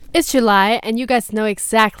It's July, and you guys know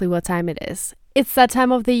exactly what time it is. It's that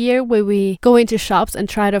time of the year where we go into shops and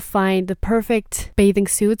try to find the perfect bathing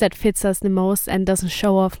suit that fits us the most and doesn't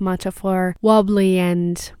show off much of our wobbly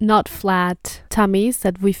and not flat tummies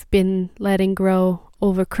that we've been letting grow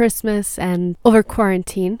over Christmas and over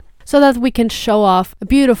quarantine, so that we can show off a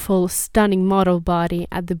beautiful, stunning model body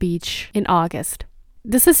at the beach in August.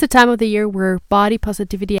 This is the time of the year where body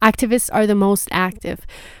positivity activists are the most active,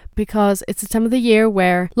 because it's the time of the year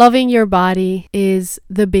where loving your body is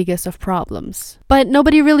the biggest of problems. But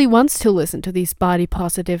nobody really wants to listen to these body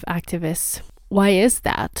positive activists. Why is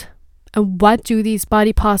that? And what do these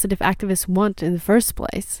body positive activists want in the first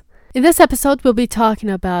place? In this episode, we'll be talking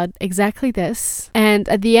about exactly this. And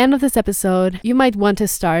at the end of this episode, you might want to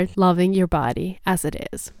start loving your body as it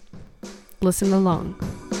is. Listen along.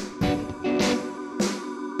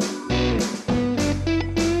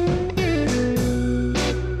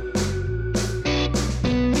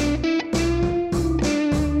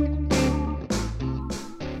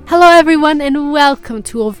 Hello everyone and welcome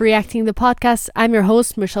to Overreacting the Podcast. I'm your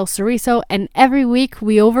host Michelle Soriso, and every week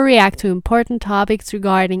we overreact to important topics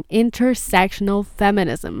regarding intersectional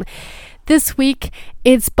feminism. This week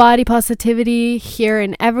it's body positivity here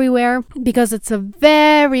and everywhere because it's a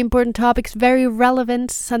very important topic, it's very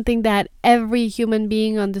relevant, something that every human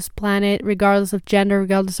being on this planet, regardless of gender,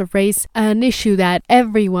 regardless of race, an issue that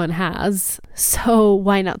everyone has. So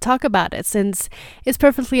why not talk about it since it's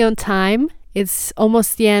perfectly on time. It's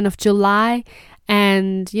almost the end of July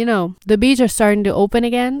and, the beaches are starting to open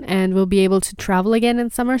again and we'll be able to travel again in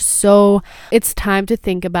summer. So it's time to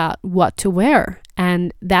think about what to wear.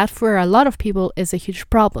 And that for a lot of people is a huge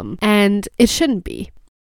problem. And it shouldn't be.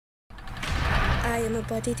 I am a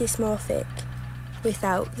body dysmorphic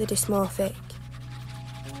without the dysmorphic.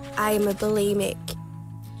 I am a bulimic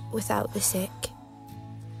without the sick.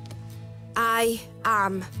 I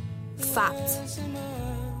am fat.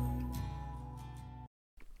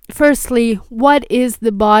 Firstly, what is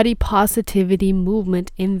the body positivity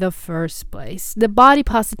movement in the first place? The body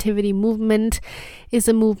positivity movement is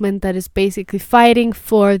a movement that is basically fighting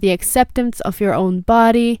for the acceptance of your own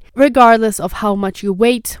body, regardless of how much you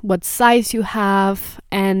weigh, what size you have,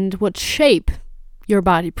 and what shape your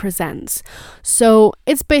body presents. So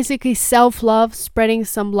it's basically self-love, spreading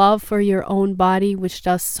some love for your own body, which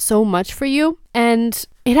does so much for you. And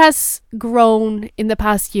it has grown in the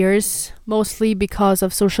past years, mostly because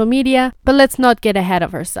of social media, but let's not get ahead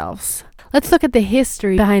of ourselves. Let's look at the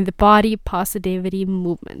history behind the body positivity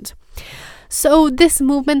movement. So this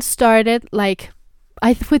movement started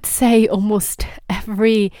I would say almost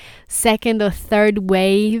every second or third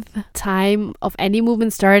wave time of any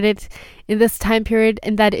movement started in this time period,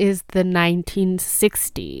 and that is the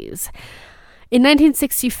 1960s. In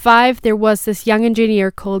 1965, there was this young engineer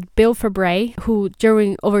called Bill Fabre who,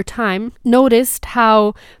 over time, noticed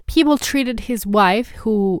how people treated his wife,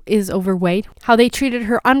 who is overweight, how they treated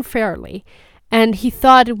her unfairly. And he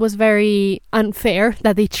thought it was very unfair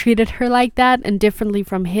that they treated her like that and differently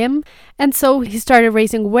from him. And so he started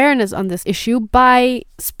raising awareness on this issue by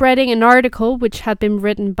spreading an article which had been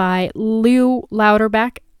written by Lou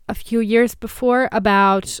Lauterbach a few years before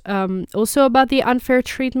about the unfair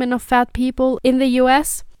treatment of fat people in the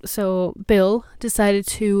US. So Bill decided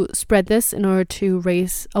to spread this in order to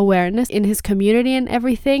raise awareness in his community and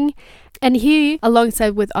everything. And he,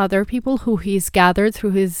 alongside with other people who he's gathered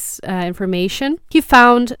through his information, he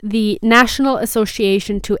found the National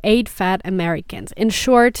Association to Aid Fat Americans. In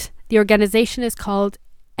short, the organization is called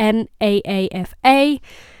NAAFA,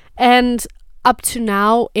 and up to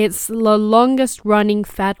now, it's the longest running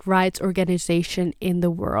fat rights organization in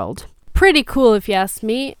the world. Pretty cool if you ask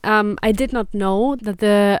me. I did not know that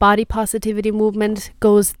the body positivity movement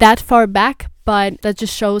goes that far back, but that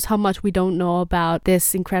just shows how much we don't know about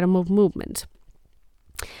this incredible movement.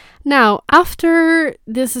 Now, after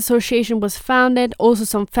this association was founded, also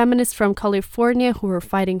some feminists from California who were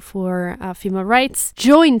fighting for female rights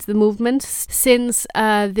joined the movement, since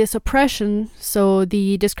this oppression, so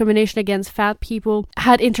the discrimination against fat people,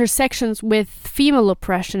 had intersections with female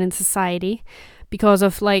oppression in society. Because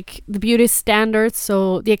of the beauty standards,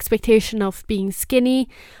 so the expectation of being skinny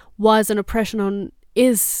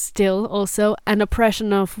is still also an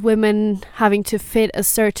oppression of women having to fit a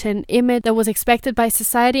certain image that was expected by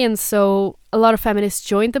society. And so a lot of feminists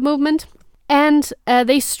joined the movement, and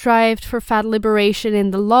they strived for fat liberation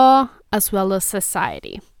in the law as well as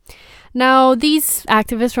society. Now, these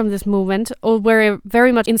activists from this movement were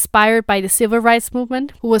very much inspired by the civil rights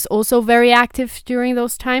movement, who was also very active during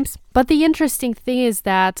those times. But the interesting thing is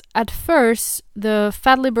that at first, the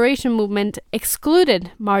fat liberation movement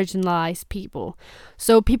excluded marginalized people.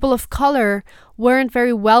 So people of color weren't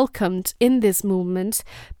very welcomed in this movement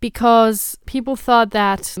because people thought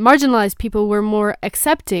that marginalized people were more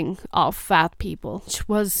accepting of fat people,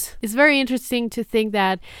 which is very interesting to think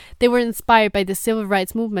that they were inspired by the civil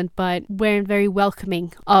rights movement but weren't very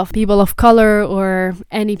welcoming of people of color or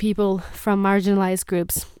any people from marginalized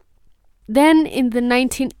groups. Then in the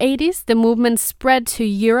 1980s, the movement spread to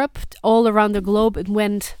Europe, all around the globe. It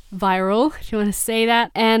went viral, if you want to say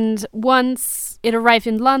that. And once it arrived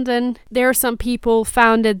in London, there are some people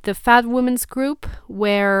founded the Fat Women's Group,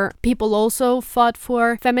 where people also fought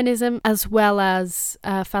for feminism as well as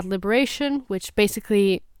fat liberation, which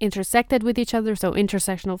basically intersected with each other, so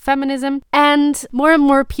intersectional feminism. And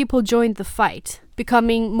more people joined the fight,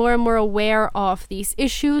 becoming more and more aware of these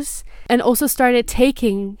issues, and also started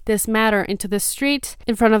taking this matter into the street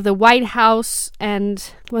in front of the White House. And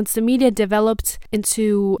once the media developed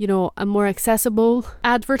into, a more accessible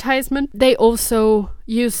advertisement, they also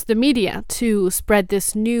used the media to spread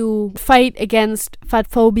this new fight against fat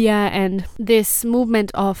phobia and this movement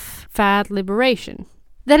of fat liberation.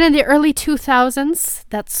 Then in the early 2000s,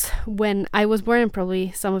 that's when I was born, and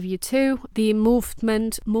probably some of you too, the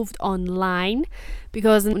movement moved online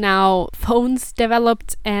because now phones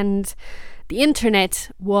developed and the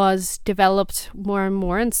internet was developed more and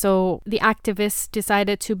more. And so the activists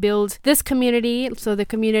decided to build this community, so the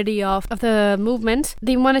community of the movement.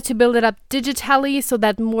 They wanted to build it up digitally so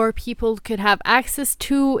that more people could have access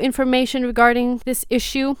to information regarding this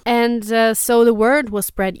issue. And so the word was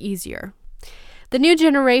spread easier. The new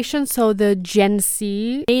generation, so the Gen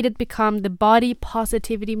Z, made it become the body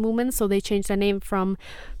positivity movement. So they changed the name from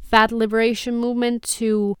Fat Liberation Movement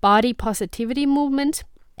to Body Positivity Movement.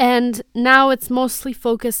 And now it's mostly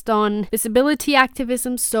focused on visibility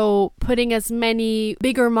activism, so putting as many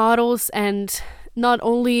bigger models and not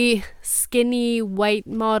only skinny white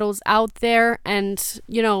models out there, and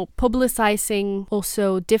publicizing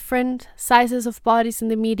also different sizes of bodies in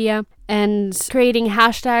the media, and creating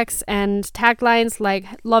hashtags and taglines like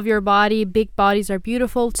 "Love your body, big bodies are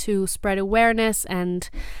beautiful" to spread awareness and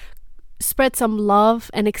spread some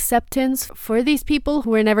love and acceptance for these people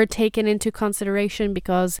who were never taken into consideration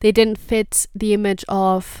because they didn't fit the image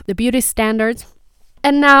of the beauty standards.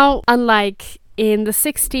 And now, unlike in the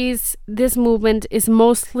 60s, this movement is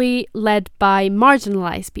mostly led by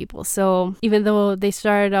marginalized people. So even though they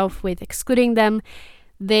started off with excluding them,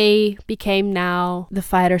 they became now the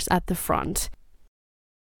fighters at the front.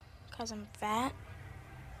 'Cause I'm fat?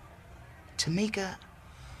 Tamika,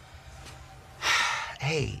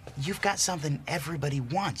 hey, you've got something everybody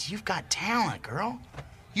wants. You've got talent, girl.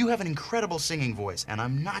 You have an incredible singing voice, and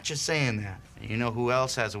I'm not just saying that. You know who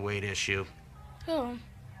else has a weight issue? Who?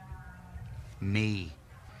 Me.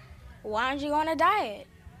 Why aren't you on a diet?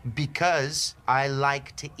 Because I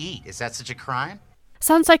like to eat. Is that such a crime?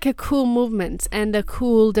 Sounds like a cool movement and a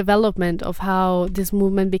cool development of how this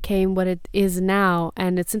movement became what it is now.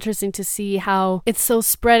 And it's interesting to see how it's so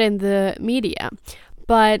spread in the media.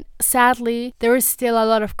 But sadly, there is still a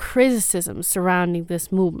lot of criticism surrounding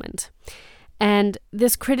this movement. And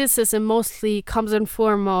this criticism mostly comes in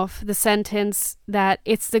form of the sentence that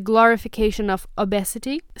it's the glorification of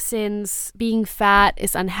obesity, since being fat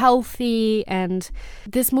is unhealthy. And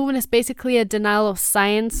this movement is basically a denial of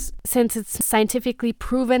science, since it's scientifically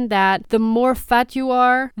proven that the more fat you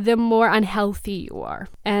are, the more unhealthy you are.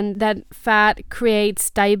 And that fat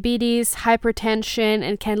creates diabetes, hypertension,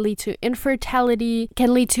 and can lead to infertility,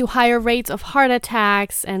 can lead to higher rates of heart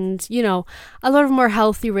attacks, and, a lot of more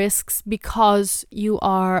healthy risks because you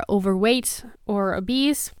are overweight or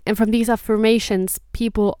obese. And from these affirmations,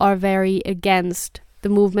 people are very against the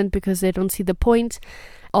movement because they don't see the point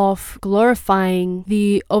of glorifying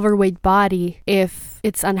the overweight body if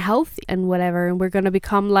it's unhealthy and whatever. And we're going to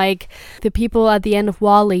become like the people at the end of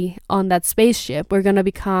WALL-E on that spaceship. We're going to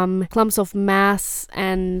become clumps of mass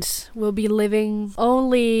and we'll be living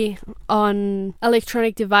only on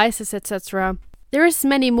electronic devices, etc. There is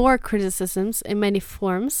many more criticisms in many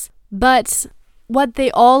forms, but what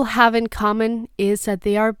they all have in common is that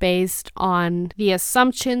they are based on the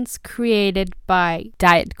assumptions created by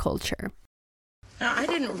diet culture. Now, I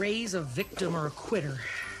didn't raise a victim or a quitter.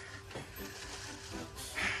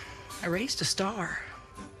 I raised a star.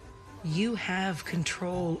 You have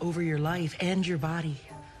control over your life and your body.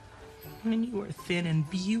 And you are thin and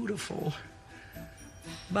beautiful.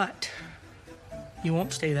 But you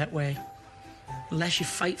won't stay that way unless you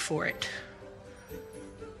fight for it.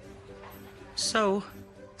 So,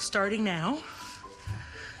 starting now,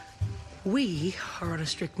 we are on a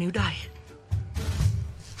strict new diet.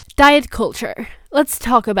 Diet culture. Let's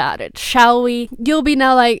talk about it, shall we? You'll be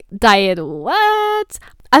now like, diet what?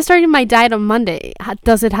 I started my diet on Monday.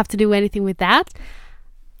 Does it have to do anything with that?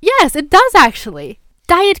 Yes, it does actually.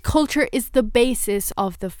 Diet culture is the basis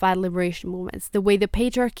of the fat liberation movements. The way the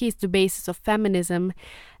patriarchy is the basis of feminism,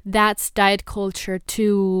 that's diet culture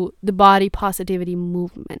to the body positivity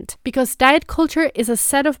movement. Because diet culture is a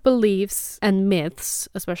set of beliefs and myths,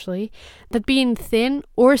 especially, that being thin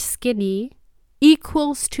or skinny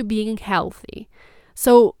equals to being healthy.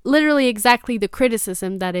 So literally exactly the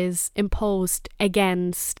criticism that is imposed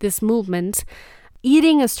against this movement.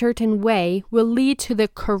 Eating a certain way will lead to the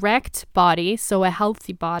correct body, so a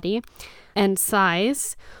healthy body and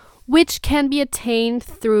size, which can be attained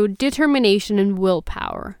through determination and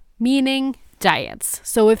willpower, meaning diets.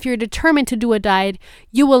 So if you're determined to do a diet,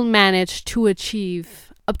 you will manage to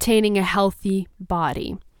achieve obtaining a healthy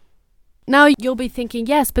body. Now you'll be thinking,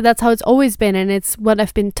 yes, but that's how it's always been and it's what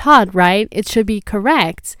I've been taught, right? It should be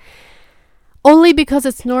correct. Only because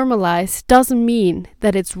it's normalized doesn't mean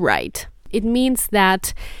that it's right. It means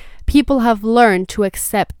that people have learned to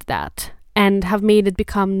accept that and have made it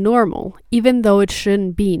become normal, even though it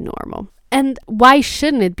shouldn't be normal. And why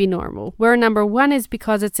shouldn't it be normal? Well, number one is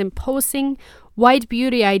because it's imposing white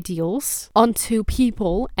beauty ideals onto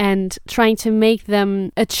people and trying to make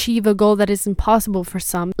them achieve a goal that is impossible for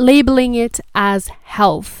some, labeling it as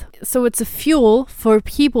health. So it's a fuel for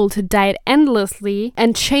people to diet endlessly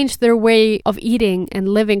and change their way of eating and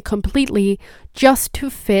living completely just to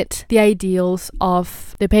fit the ideals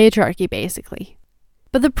of the patriarchy, basically.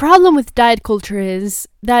 But the problem with diet culture is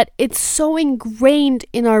that it's so ingrained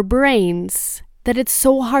in our brains that it's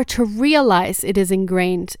so hard to realize it is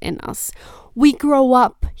ingrained in us. We grow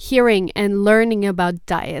up hearing and learning about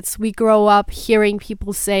diets. We grow up hearing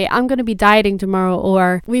people say, I'm going to be dieting tomorrow.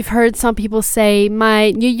 Or we've heard some people say,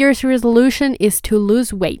 my New Year's resolution is to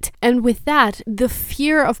lose weight. And with that, the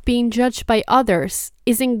fear of being judged by others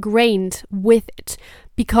is ingrained with it.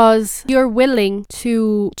 Because you're willing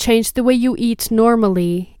to change the way you eat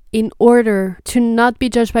normally in order to not be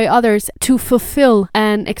judged by others, to fulfill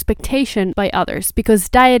an expectation by others, because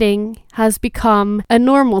dieting has become a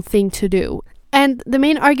normal thing to do. And the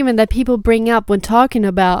main argument that people bring up when talking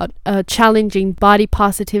about challenging body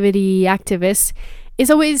positivity activists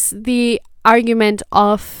is always the argument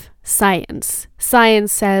of science.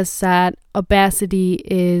 Science says that obesity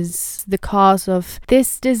is the cause of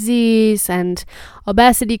this disease and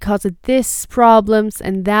obesity causes this problems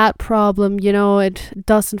and that problem. You know, it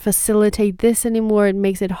doesn't facilitate this anymore. It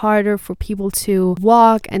makes it harder for people to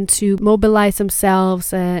walk and to mobilize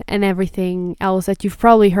themselves and everything else that you've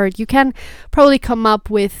probably heard. You can probably come up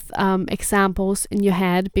with examples in your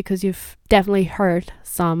head because you've definitely heard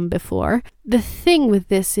some before. The thing with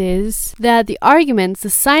this is that the arguments, the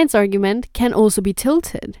science argument, can also be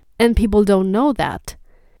tilted. And people don't know that.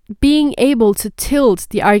 Being able to tilt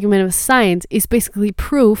the argument of science is basically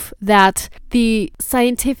proof that the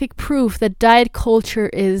scientific proof that diet culture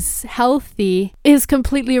is healthy is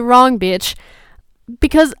completely wrong, bitch.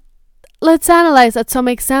 Because let's analyze at some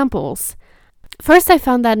examples. First, I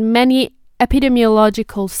found that many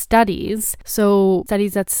epidemiological studies, so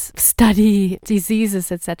studies that study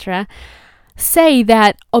diseases, etc., say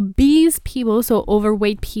that obese people, so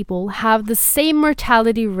overweight people, have the same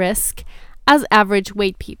mortality risk as average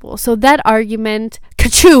weight people. So that argument,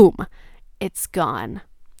 kachoom, it's gone.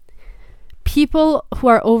 People who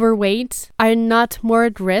are overweight are not more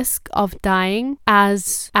at risk of dying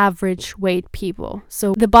as average weight people.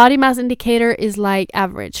 So the body mass indicator is like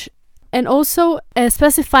average. And also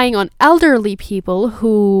specifying on elderly people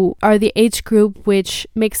who are the age group which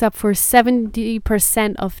makes up for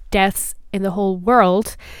 70% of deaths in the whole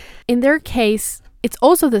world. In their case, it's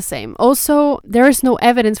also the same. Also, there is no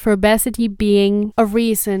evidence for obesity being a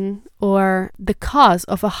reason or the cause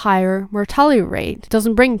of a higher mortality rate. It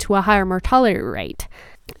doesn't bring to a higher mortality rate.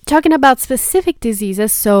 Talking about specific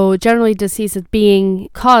diseases, so generally diseases being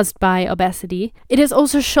caused by obesity, it is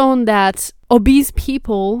also shown that obese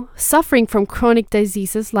people suffering from chronic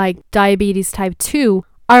diseases like diabetes type 2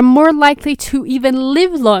 are more likely to even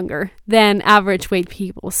live longer than average weight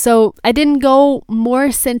people. So I didn't go more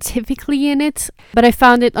scientifically in it, but I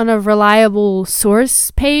found it on a reliable source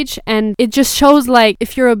page, and it just shows like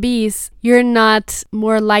if you're obese, you're not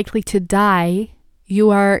more likely to die.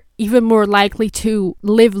 You are even more likely to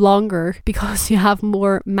live longer because you have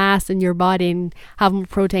more mass in your body and have more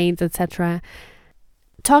proteins, etc.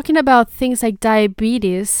 Talking about things like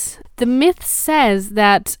diabetes, the myth says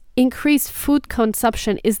that increased food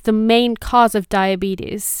consumption is the main cause of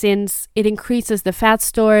diabetes, since it increases the fat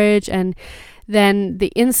storage and then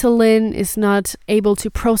the insulin is not able to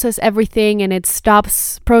process everything and it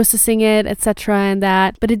stops processing it, etc. and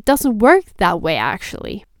that. But it doesn't work that way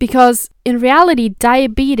actually. Because in reality,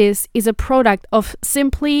 diabetes is a product of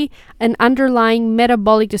simply an underlying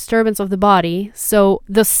metabolic disturbance of the body. So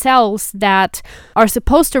the cells that are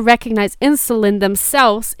supposed to recognize insulin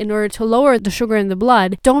themselves in order to lower the sugar in the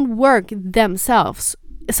blood don't work themselves.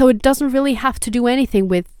 So it doesn't really have to do anything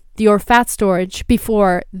with your fat storage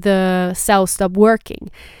before the cells stop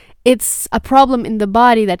working. It's a problem in the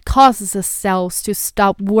body that causes the cells to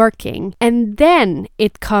stop working. And then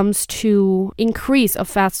it comes to increase of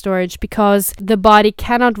fat storage because the body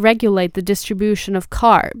cannot regulate the distribution of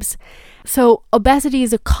carbs. So obesity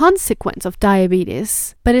is a consequence of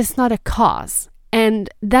diabetes, but it's not a cause. And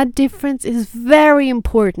that difference is very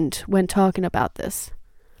important when talking about this.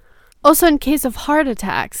 Also, in case of heart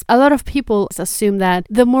attacks, a lot of people assume that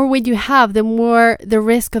the more weight you have, the more the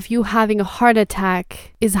risk of you having a heart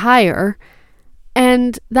attack is higher.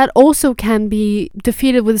 And that also can be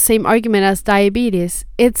defeated with the same argument as diabetes.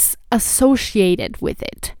 It's associated with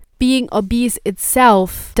it. Being obese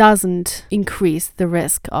itself doesn't increase the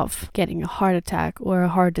risk of getting a heart attack or a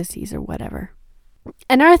heart disease or whatever.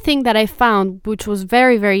 Another thing that I found, which was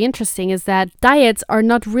very, very interesting, is that diets are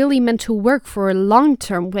not really meant to work for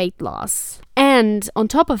long-term weight loss. And on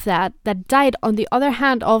top of that, that diet, on the other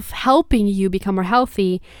hand of helping you become more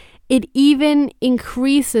healthy, it even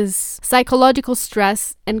increases psychological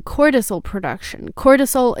stress and cortisol production.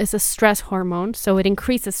 Cortisol is a stress hormone, so it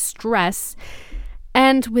increases stress.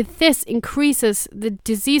 And with this increases the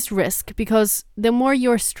disease risk because the more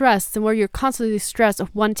you're stressed, the more you're constantly stressed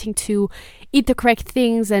of wanting to eat the correct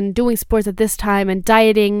things and doing sports at this time and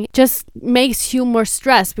dieting just makes you more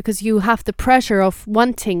stressed because you have the pressure of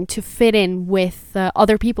wanting to fit in with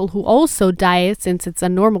other people who also diet since it's a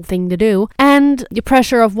normal thing to do, and the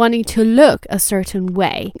pressure of wanting to look a certain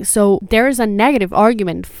way. So there is a negative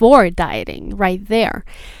argument for dieting right there.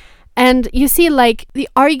 And you see, like, the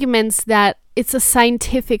arguments that it's a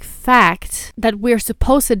scientific fact that we're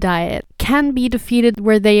supposed to diet can be defeated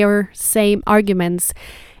where they are same arguments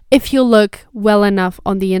if you look well enough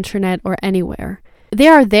on the internet or anywhere. They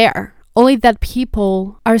are there, only that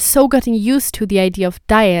people are so gotten used to the idea of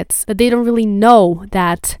diets that they don't really know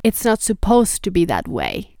that it's not supposed to be that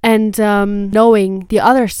way. And knowing the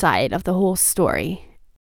other side of the whole story.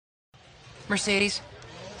 Mercedes?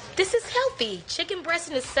 This is healthy. Chicken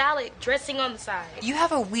breast in a salad, dressing on the side. You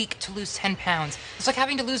have a week to lose 10 pounds. It's like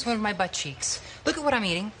having to lose one of my butt cheeks. Look at what I'm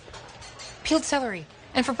eating. Peeled celery.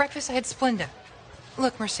 And for breakfast, I had Splenda.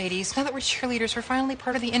 Look, Mercedes, now that we're cheerleaders, we're finally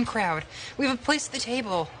part of the in crowd. We have a place at the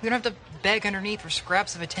table. We don't have to beg underneath for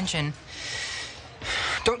scraps of attention.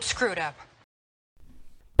 Don't screw it up.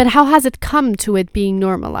 But how has it come to it being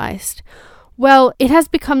normalized? Well, it has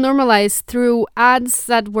become normalized through ads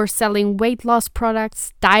that were selling weight loss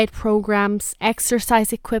products, diet programs,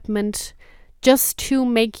 exercise equipment, just to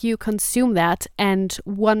make you consume that and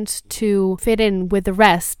want to fit in with the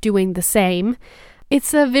rest doing the same.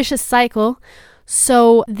 It's a vicious cycle.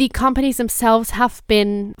 So the companies themselves have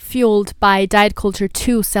been fueled by diet culture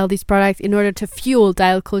to sell these products in order to fuel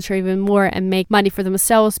diet culture even more and make money for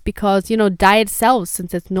themselves because, diet sells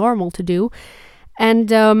since it's normal to do.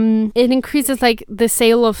 And it increases like the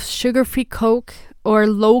sale of sugar-free Coke or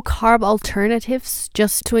low-carb alternatives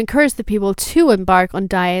just to encourage the people to embark on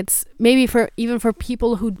diets. Maybe even for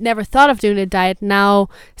people who never thought of doing a diet, now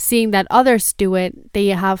seeing that others do it, they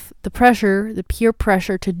have the peer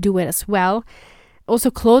pressure to do it as well.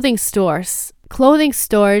 Also clothing stores. Clothing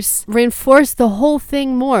stores reinforce the whole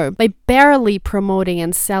thing more by barely promoting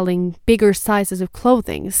and selling bigger sizes of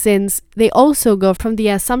clothing, since they also go from the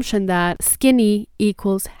assumption that skinny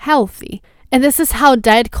equals healthy. And this is how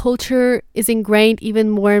diet culture is ingrained even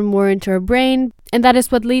more and more into our brain. And that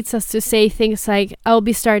is what leads us to say things like, I'll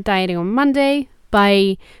start dieting on Monday,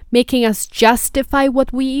 by making us justify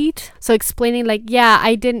what we eat. So explaining like, yeah,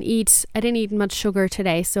 I didn't eat much sugar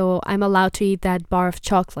today, so I'm allowed to eat that bar of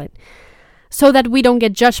chocolate. So that we don't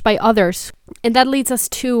get judged by others. And that leads us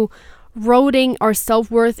to eroding our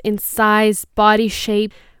self-worth in size, body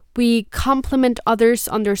shape. We compliment others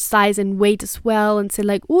on their size and weight as well and say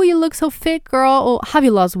like, oh, you look so fit, girl. Or have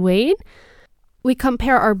you lost weight? We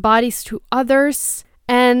compare our bodies to others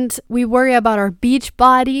and we worry about our beach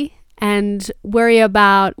body and worry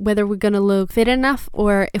about whether we're going to look fit enough,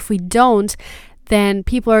 or if we don't, then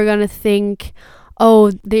people are going to think, oh,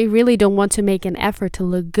 they really don't want to make an effort to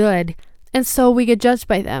look good. And so we get judged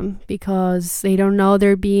by them because they don't know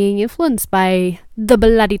they're being influenced by the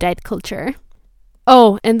bloody diet culture.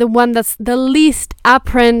 Oh, and the one that's the least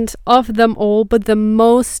apparent of them all, but the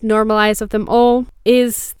most normalized of them all,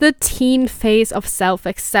 is the teen phase of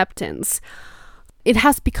self-acceptance. It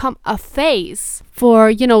has become a phase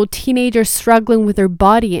for, teenagers struggling with their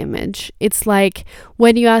body image. It's like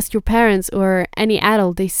when you ask your parents or any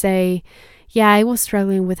adult, they say, yeah, I was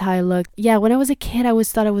struggling with how I looked. Yeah, when I was a kid, I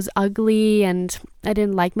always thought I was ugly and I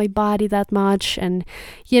didn't like my body that much. And,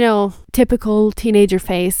 typical teenager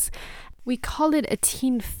phase. We call it a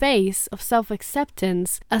teen phase of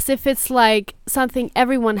self-acceptance as if it's like something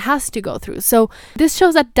everyone has to go through. So this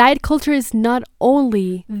shows that diet culture is not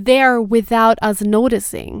only there without us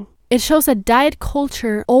noticing. It shows that diet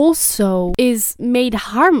culture also is made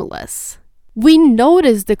harmless. We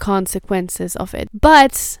notice the consequences of it,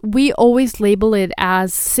 but we always label it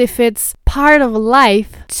as if it's part of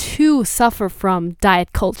life to suffer from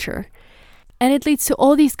diet culture. And it leads to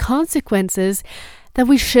all these consequences that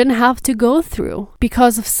we shouldn't have to go through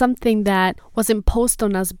because of something that was imposed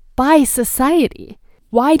on us by society.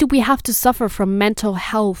 Why do we have to suffer from mental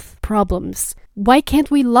health problems? Why can't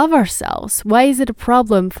we love ourselves? Why is it a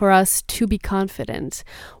problem for us to be confident?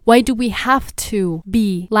 Why do we have to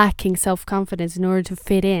be lacking self-confidence in order to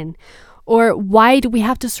fit in? Or why do we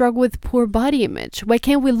have to struggle with poor body image? Why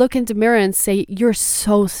can't we look in the mirror and say, you're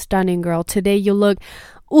so stunning, girl. Today you look,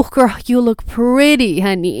 oh girl, you look pretty,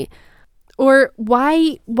 honey. Or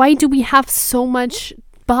why do we have so much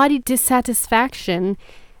body dissatisfaction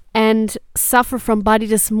and suffer from body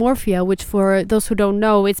dysmorphia, which for those who don't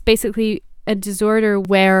know, it's basically a disorder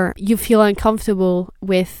where you feel uncomfortable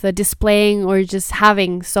with displaying or just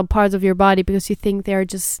having some parts of your body because you think they're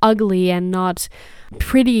just ugly and not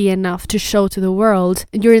pretty enough to show to the world.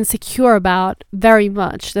 You're insecure about very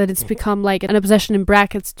much, that it's become like an obsession in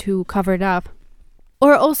brackets to cover it up.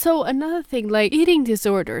 Or also another thing, like eating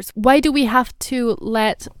disorders. Why do we have to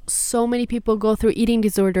let so many people go through eating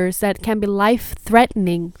disorders that can be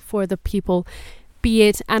life-threatening for the people, be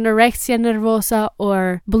it anorexia nervosa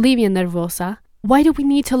or bulimia nervosa? Why do we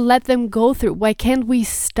need to let them go through? Why can't we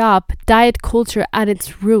stop diet culture at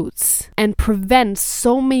its roots and prevent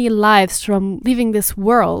so many lives from leaving this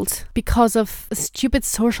world because of a stupid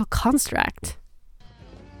social construct?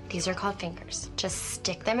 These are called fingers. Just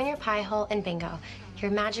stick them in your pie hole and bingo. You're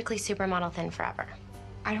magically supermodel thin forever.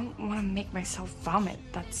 I don't want to make myself vomit.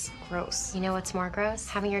 That's gross. You know what's more gross?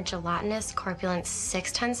 Having your gelatinous, corpulent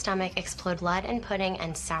 6'10" stomach explode lead and pudding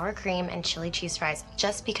and sour cream and chili cheese fries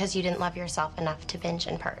just because you didn't love yourself enough to binge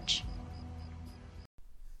and purge.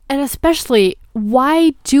 And especially,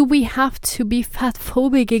 why do we have to be fat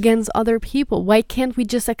phobic against other people? Why can't we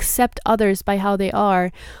just accept others by how they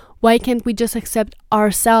are? Why can't we just accept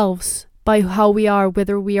ourselves by how we are,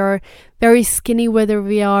 whether we are very skinny, whether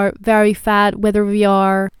we are very fat, whether we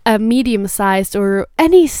are medium-sized or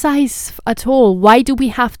any size at all? Why do we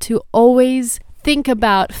have to always think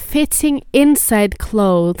about fitting inside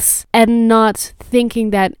clothes and not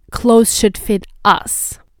thinking that clothes should fit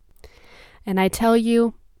us? And I tell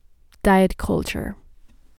you, diet culture.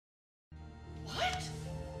 What?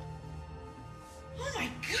 Oh my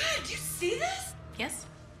god, do you see this? Yes?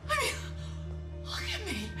 I mean, look at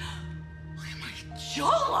me. Look at my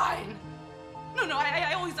jawline. No,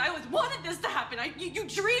 I always wanted this to happen. You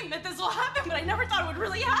dream that this will happen, but I never thought it would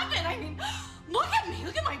really happen. I mean, look at me.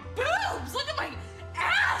 Look at my boobs. Look at my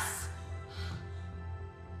ass.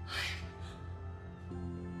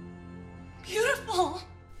 Beautiful.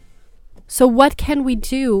 So what can we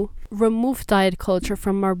do? Remove diet culture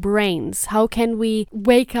from our brains? How can we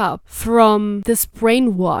wake up from this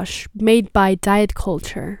brainwash made by diet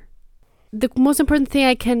culture? The most important thing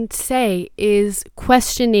I can say is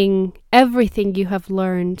questioning everything you have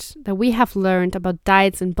learned, that we have learned about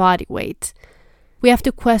diets and body weight. We have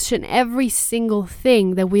to question every single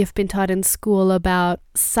thing that we have been taught in school about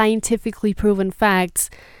scientifically proven facts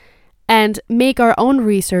and make our own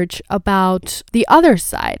research about the other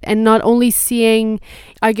side, and not only seeing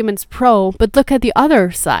arguments pro, but look at the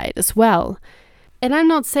other side as well. And I'm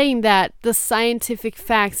not saying that the scientific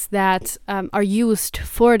facts that are used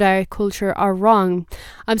for diet culture are wrong.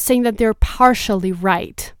 I'm saying that they're partially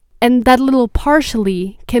right. And that little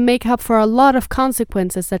partially can make up for a lot of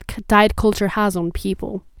consequences that diet culture has on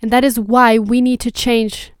people. And that is why we need to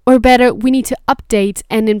change, or better, we need to update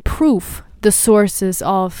and improve the sources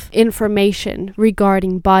of information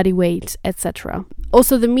regarding body weight, etc.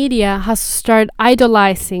 Also, the media has started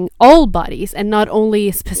idolizing all bodies and not only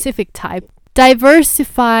a specific type.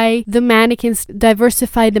 Diversify the mannequins,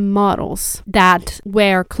 diversify the models that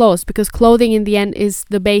wear clothes, because clothing in the end is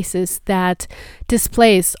the basis that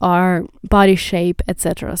displays our body shape,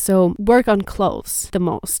 etc. So work on clothes the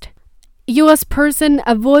most. You as person,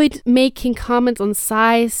 avoid making comments on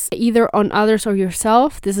size, either on others or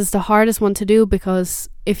yourself. This is the hardest one to do because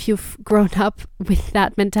if you've grown up with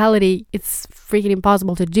that mentality, it's freaking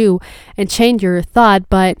impossible to do and change your thought.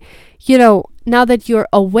 But, you know, now that you're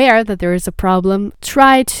aware that there is a problem,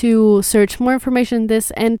 try to search more information on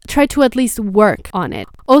this and try to at least work on it.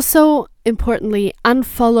 Also, importantly,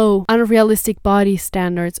 unfollow unrealistic body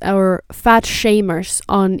standards or fat shamers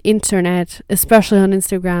on internet, especially on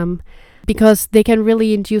Instagram, because they can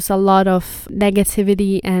really induce a lot of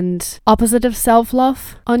negativity and opposite of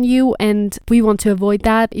self-love on you, and we want to avoid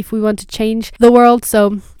that if we want to change the world.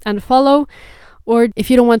 So unfollow, or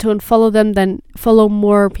if you don't want to unfollow them, then follow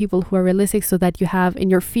more people who are realistic so that you have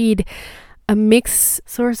in your feed a mixed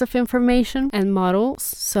source of information and models.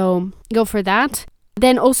 So go for that.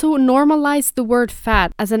 Then also normalize the word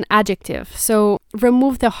fat as an adjective. So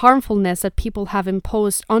remove the harmfulness that people have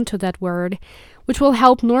imposed onto that word, which will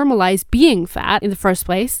help normalize being fat in the first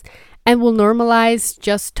place and will normalize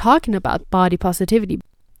just talking about body positivity.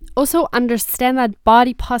 Also understand that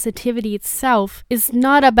body positivity itself is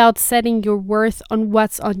not about setting your worth on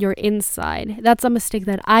what's on your inside. That's a mistake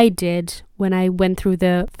that I did when I went through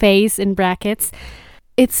the phase in brackets.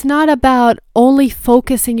 It's not about only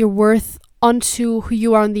focusing your worth onto who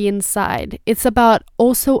you are on the inside. It's about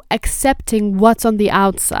also accepting what's on the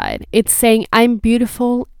outside. It's saying I'm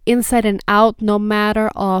beautiful inside and out, no matter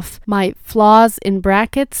of my flaws in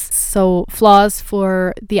brackets. So flaws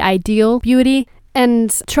for the ideal beauty,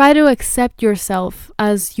 and try to accept yourself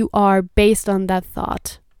as you are based on that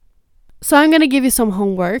thought. So I'm going to give you some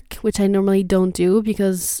homework, which I normally don't do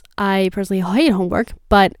because I personally hate homework,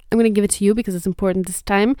 but I'm going to give it to you because it's important this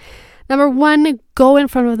time. Number 1, go in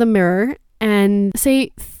front of the mirror and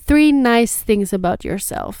say 3 nice things about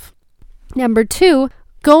yourself. Number 2,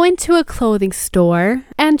 go into a clothing store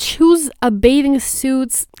and choose a bathing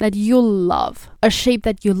suit that you love, a shape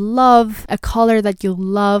that you love, a color that you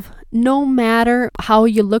love. No matter how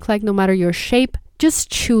you look like, no matter your shape, just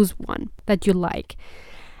choose one that you like.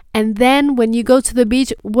 And then when you go to the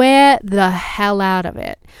beach, wear the hell out of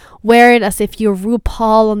it. Wear it as if you're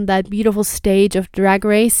RuPaul on that beautiful stage of Drag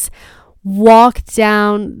Race. Walk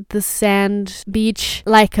down the sand beach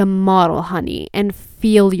like a model, honey, and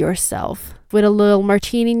feel yourself. With a little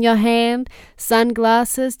martini in your hand,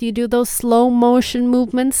 sunglasses, you do those slow motion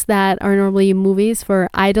movements that are normally in movies for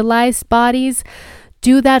idolized bodies.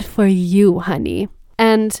 Do that for you, honey.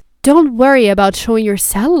 And don't worry about showing your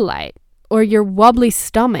cellulite or your wobbly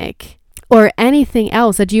stomach or anything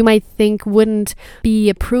else that you might think wouldn't be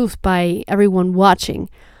approved by everyone watching.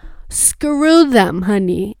 Screw them,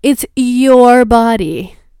 honey. It's your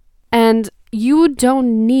body. And you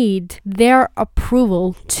don't need their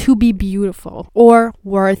approval to be beautiful or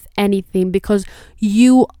worth anything, because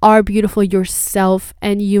you are beautiful yourself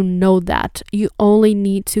and you know that. You only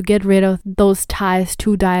need to get rid of those ties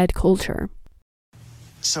to diet culture.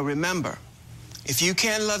 So remember, if you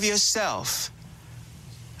can't love yourself,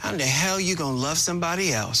 how in the hell you gonna love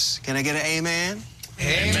somebody else? Can I get an amen?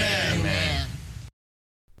 Amen. Amen.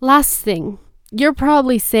 Last thing, you're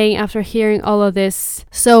probably saying after hearing all of this,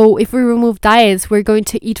 so if we remove diets, we're going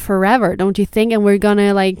to eat forever, don't you think? And we're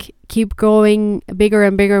gonna keep growing bigger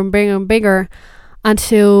and bigger and bigger and bigger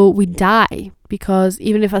until we die. Because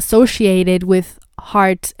even if associated with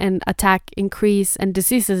heart and attack increase and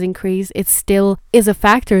diseases increase, it still is a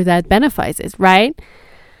factor that benefits it, right?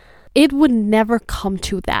 It would never come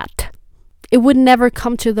to that. It would never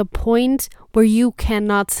come to the point where you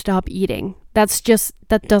cannot stop eating.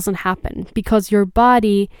 That doesn't happen, because your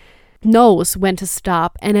body knows when to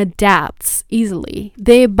stop and adapts easily.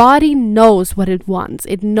 The body knows what it wants.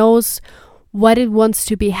 It knows what it wants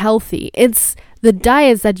to be healthy. It's the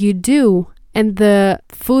diets that you do and the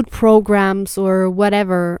food programs or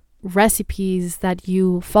whatever recipes that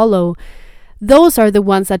you follow. Those are the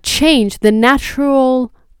ones that change the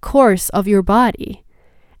natural course of your body.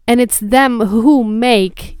 And it's them who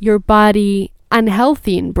make your body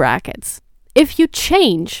unhealthy in brackets. If you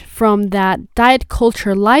change from that diet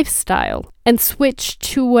culture lifestyle and switch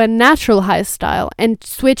to a natural lifestyle and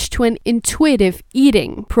switch to an intuitive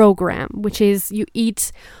eating program, which is you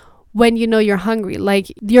eat when you know you're hungry,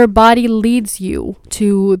 like your body leads you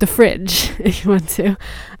to the fridge if you want to,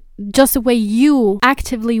 just the way you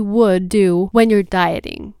actively would do when you're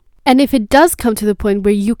dieting. And if it does come to the point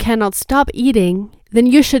where you cannot stop eating, then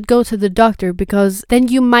you should go to the doctor, because then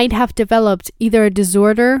you might have developed either a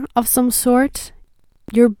disorder of some sort.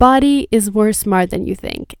 Your body is more smart than you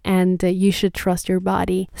think, and you should trust your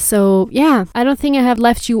body. So yeah, I don't think I have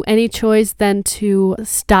left you any choice than to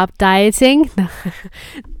stop dieting.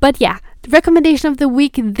 But yeah, The recommendation of the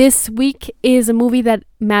week this week is a movie that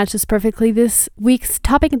matches perfectly this week's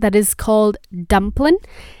topic, that is called Dumplin'.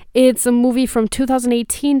 It's a movie from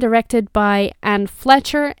 2018 directed by Anne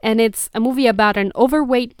Fletcher, and it's a movie about an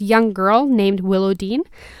overweight young girl named Willow Dean,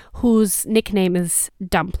 whose nickname is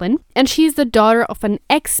Dumplin', and she's the daughter of an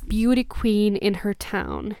ex-beauty queen in her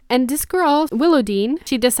town. And this girl, Willow Dean,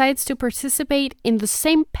 she decides to participate in the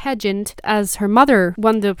same pageant as her mother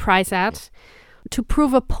won the prize at, to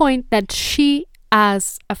prove a point that she,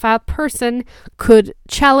 as a fat person, could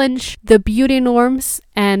challenge the beauty norms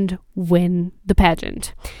and win the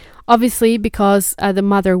pageant. Obviously, because the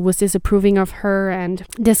mother was disapproving of her and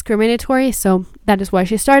discriminatory, so that is why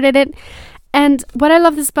she started it. And what I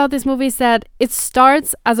love about this movie is that it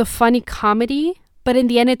starts as a funny comedy, but in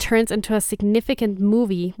the end it turns into a significant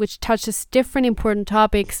movie which touches different important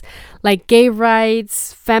topics like gay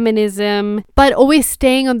rights, feminism, but always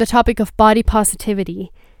staying on the topic of body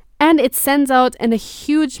positivity. And it sends out a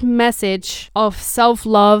huge message of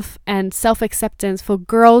self-love and self-acceptance for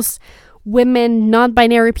girls, women,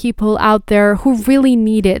 non-binary people out there who really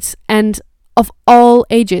need it, and of all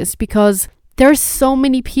ages, because there's so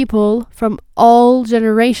many people from all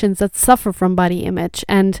generations that suffer from body image,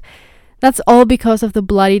 and that's all because of the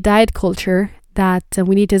bloody diet culture that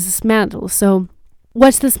we need to dismantle. So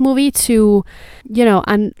watch this movie to,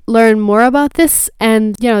 and learn more about this.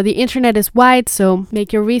 And, the internet is wide, so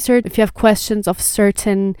make your research. If you have questions of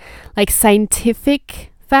certain,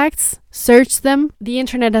 scientific facts, search them. The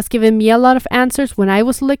internet has given me a lot of answers when I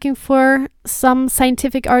was looking for some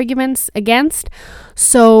scientific arguments against.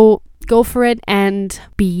 So go for it and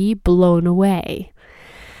be blown away.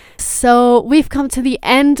 So we've come to the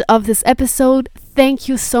end of this episode. Thank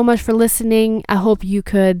you so much for listening. I hope you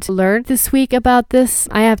could learn this week about this.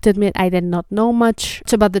 I have to admit, I did not know much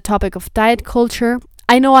about the topic of diet culture.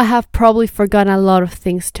 I know I have probably forgotten a lot of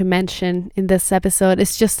things to mention in this episode.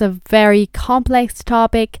 It's just a very complex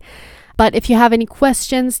topic. But if you have any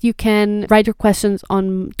questions, you can write your questions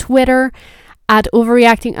on Twitter at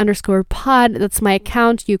overreacting_pod. That's my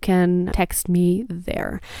account. You can text me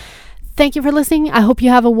there. Thank you for listening. I hope you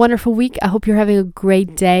have a wonderful week. I hope you're having a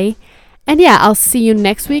great day. And yeah, I'll see you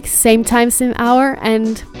next week, same time, same hour.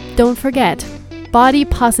 And don't forget, body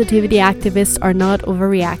positivity activists are not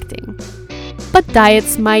overreacting. But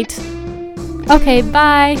diets might. Okay,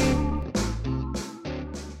 bye.